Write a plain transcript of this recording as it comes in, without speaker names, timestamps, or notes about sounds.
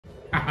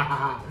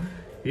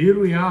Here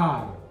we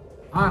are,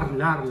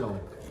 RLAARLO.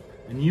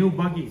 A new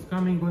buggy is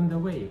coming on the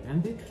way,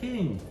 and it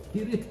came.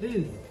 Here it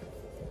is.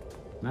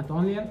 Not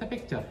only in the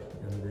picture,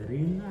 in the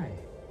real life.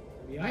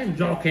 I'm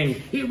joking.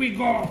 Here we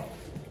go.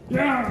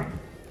 Yeah.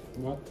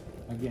 What?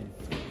 Again.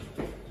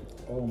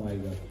 Oh my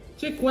God.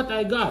 Check what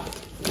I got.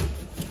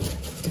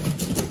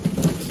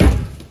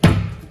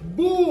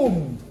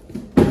 Boom.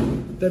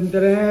 Dun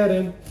dun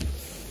dun.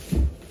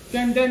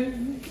 Dun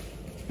dun.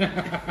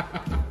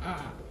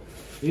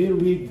 Here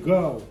we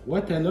go.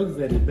 What a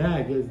luxury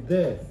bag is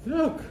this?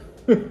 Look.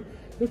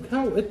 Look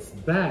how it's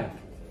back.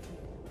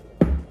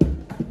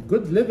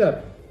 Good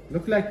leather.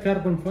 Look like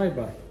carbon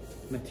fiber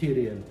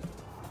material.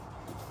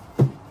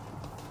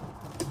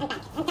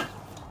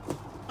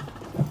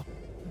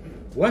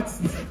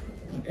 What's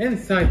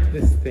inside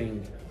this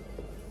thing?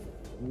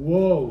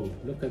 Whoa,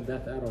 look at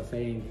that arrow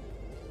saying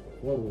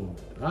forward.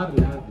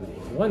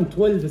 RLAARLO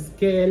 112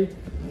 scale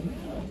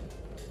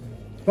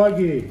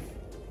buggy.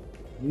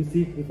 You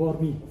see it before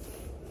me.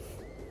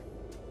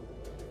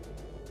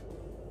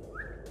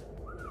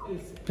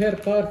 Spare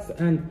parts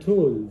and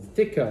tools,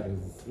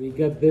 stickers. We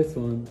got this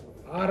one.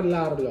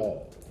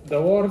 RLAARLO,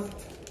 the worst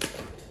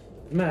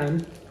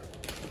man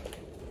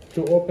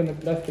to open a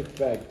plastic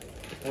bag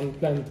on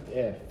planet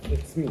Earth.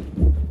 It's me.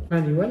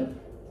 Manual,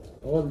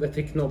 all the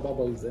techno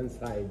bubbles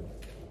inside.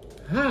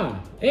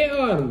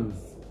 A-arms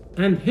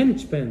and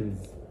hinge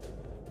pins.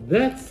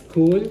 That's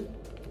cool.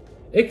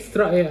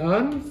 Extra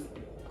A-arms.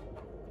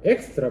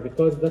 Extra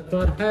because the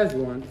car has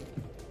one.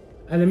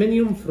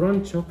 Aluminium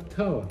front shock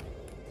tower.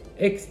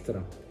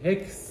 Extra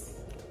hex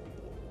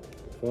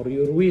for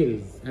your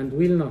wheels and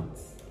wheel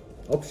nuts.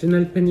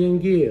 Optional pinion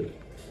gear.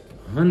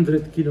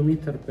 100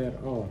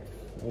 km/h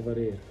over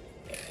here.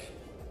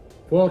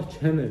 4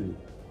 channel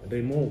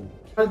remote.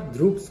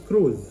 Droop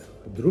screws.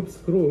 Droop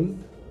screws.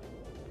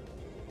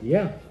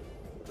 Yeah,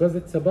 because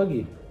it's a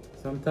buggy.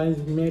 Sometimes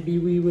maybe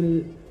we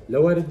will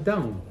lower it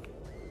down.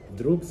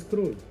 Droop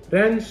screws.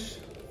 Wrench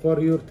for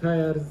your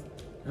tires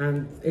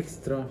and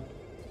extra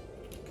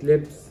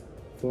clips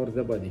for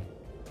the body.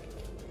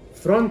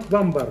 Front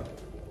bumper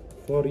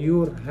for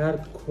your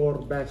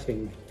hardcore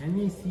bashing. Can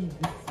you see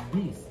this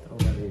beast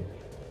over here?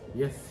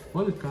 Yes,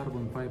 full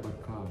carbon fiber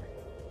car.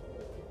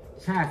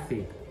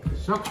 Chassis,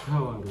 shock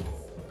towers,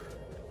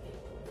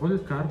 full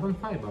carbon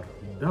fiber,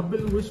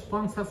 double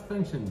wishbone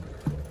suspension,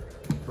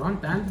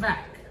 front and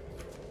back.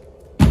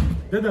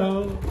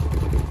 Ta-da!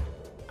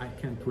 I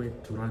can't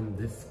wait to run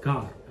this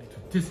car,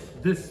 to test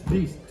this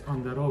beast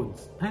on the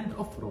roads and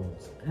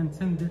off-roads, and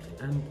send it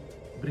and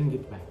bring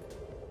it back,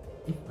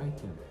 if I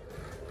can.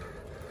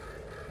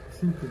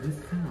 Listen to this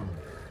sound,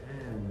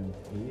 and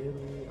here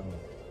we are.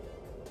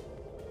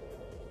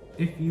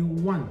 If you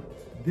want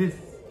this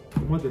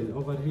model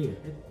over here,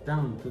 head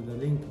down to the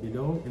link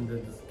below in the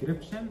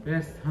description.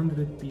 First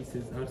 100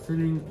 pieces are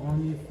selling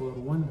only for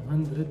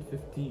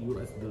 $150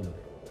 US.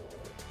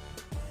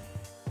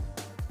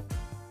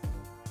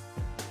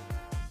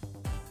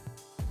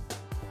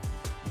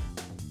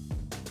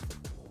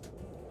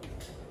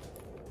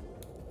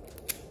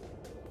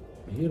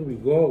 Here we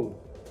go.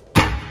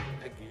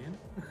 Again.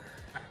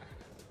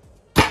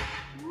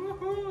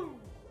 Woohoo!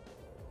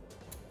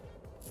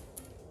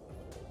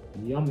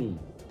 Yummy.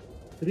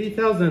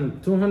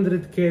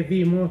 3200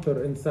 kV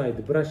motor inside,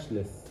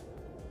 brushless.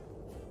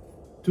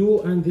 2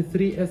 and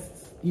 3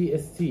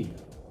 ESC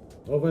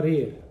over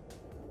here.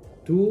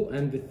 2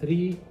 and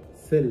 3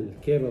 cell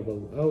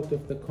capable out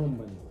of the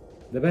company.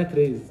 The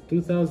battery is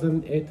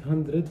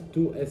 2800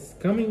 2S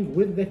coming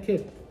with the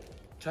kit.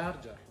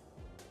 Charger.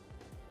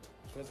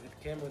 Because it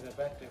came with a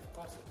battery, of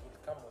course it will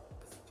come with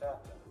this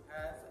charger.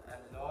 Has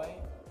alloy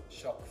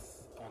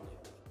shocks on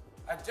it.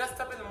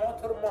 Adjustable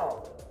motor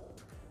mount.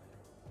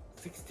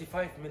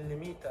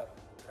 65mm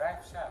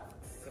drive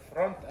shafts, the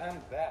front and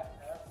back.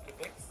 To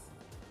fix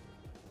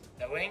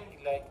the wing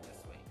like this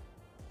way.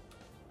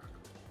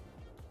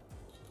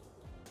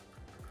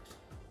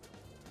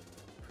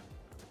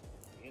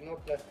 You know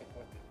plastic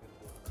what it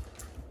will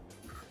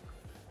do.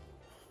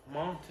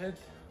 Mounted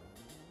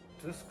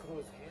 2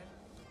 screws here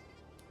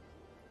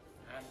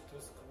and 2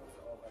 screws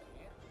over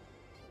here.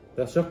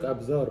 The shock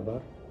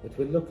absorber, it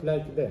will look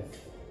like this.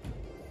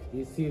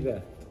 You see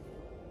that?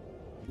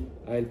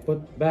 I'll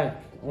put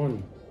back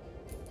on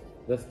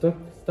the stock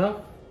stuff.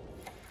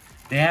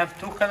 They have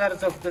 2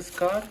 colors of this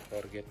car.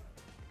 Forget.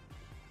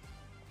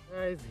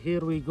 Guys, here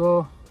we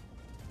go.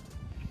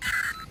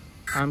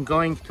 I'm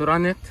going to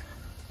run it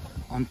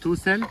on 2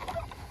 cell.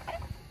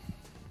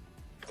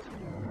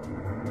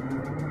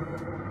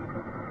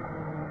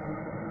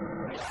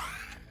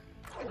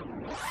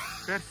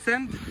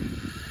 Percent.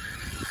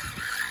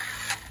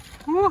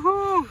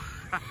 Woohoo!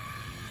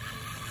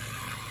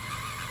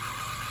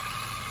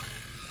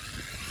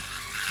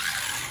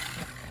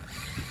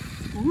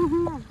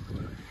 Woohoo!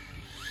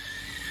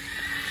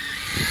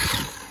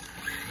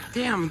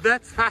 Damn,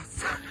 that's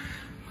fast!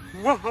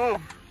 Whoa!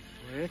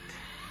 Wait.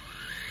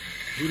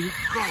 Here we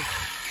go!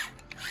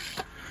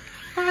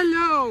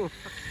 Hello!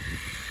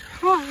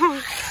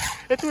 Whoa!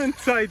 It went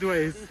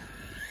sideways.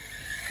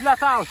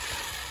 Flat out!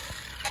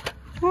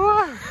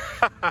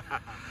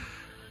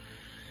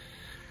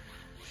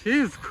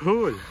 She's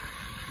cool.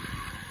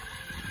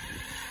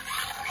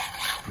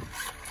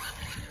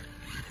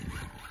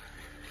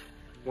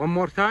 One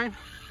more time.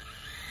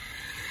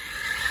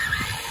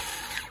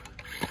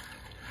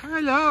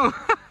 Hello.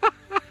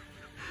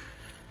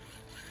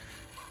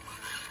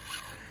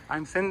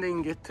 I'm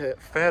sending it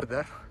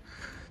further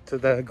to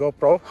the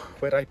GoPro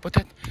where I put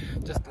it.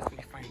 Just let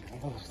me find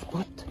another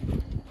spot.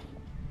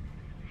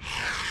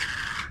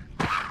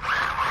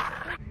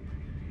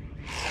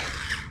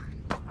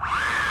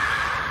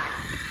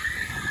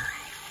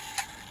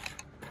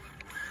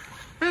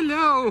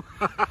 Hello.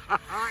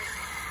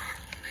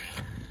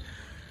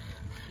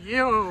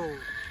 Yo.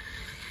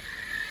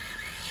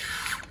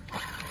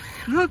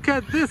 Look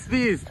at this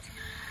beast.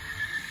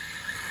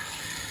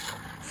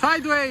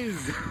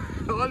 Sideways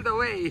all the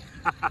way.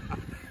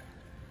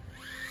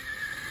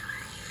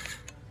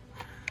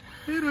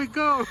 Here we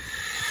go.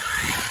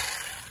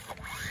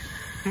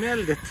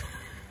 Nailed it.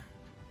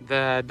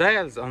 The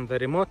dials on the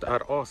remote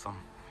are awesome.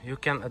 You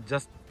can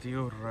adjust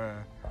your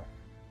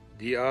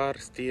DR,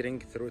 steering,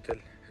 throttle,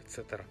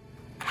 etc.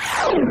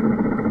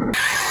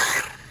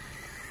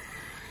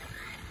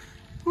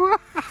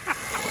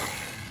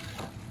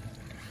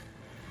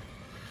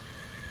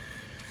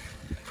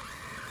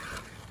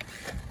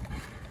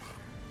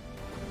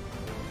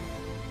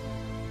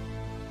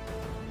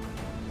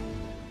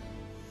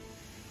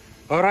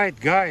 Alright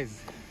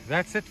guys,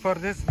 that's it for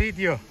this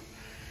video.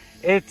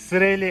 It's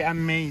really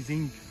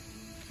amazing.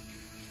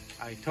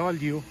 I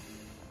told you.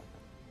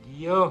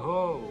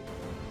 Yo-ho!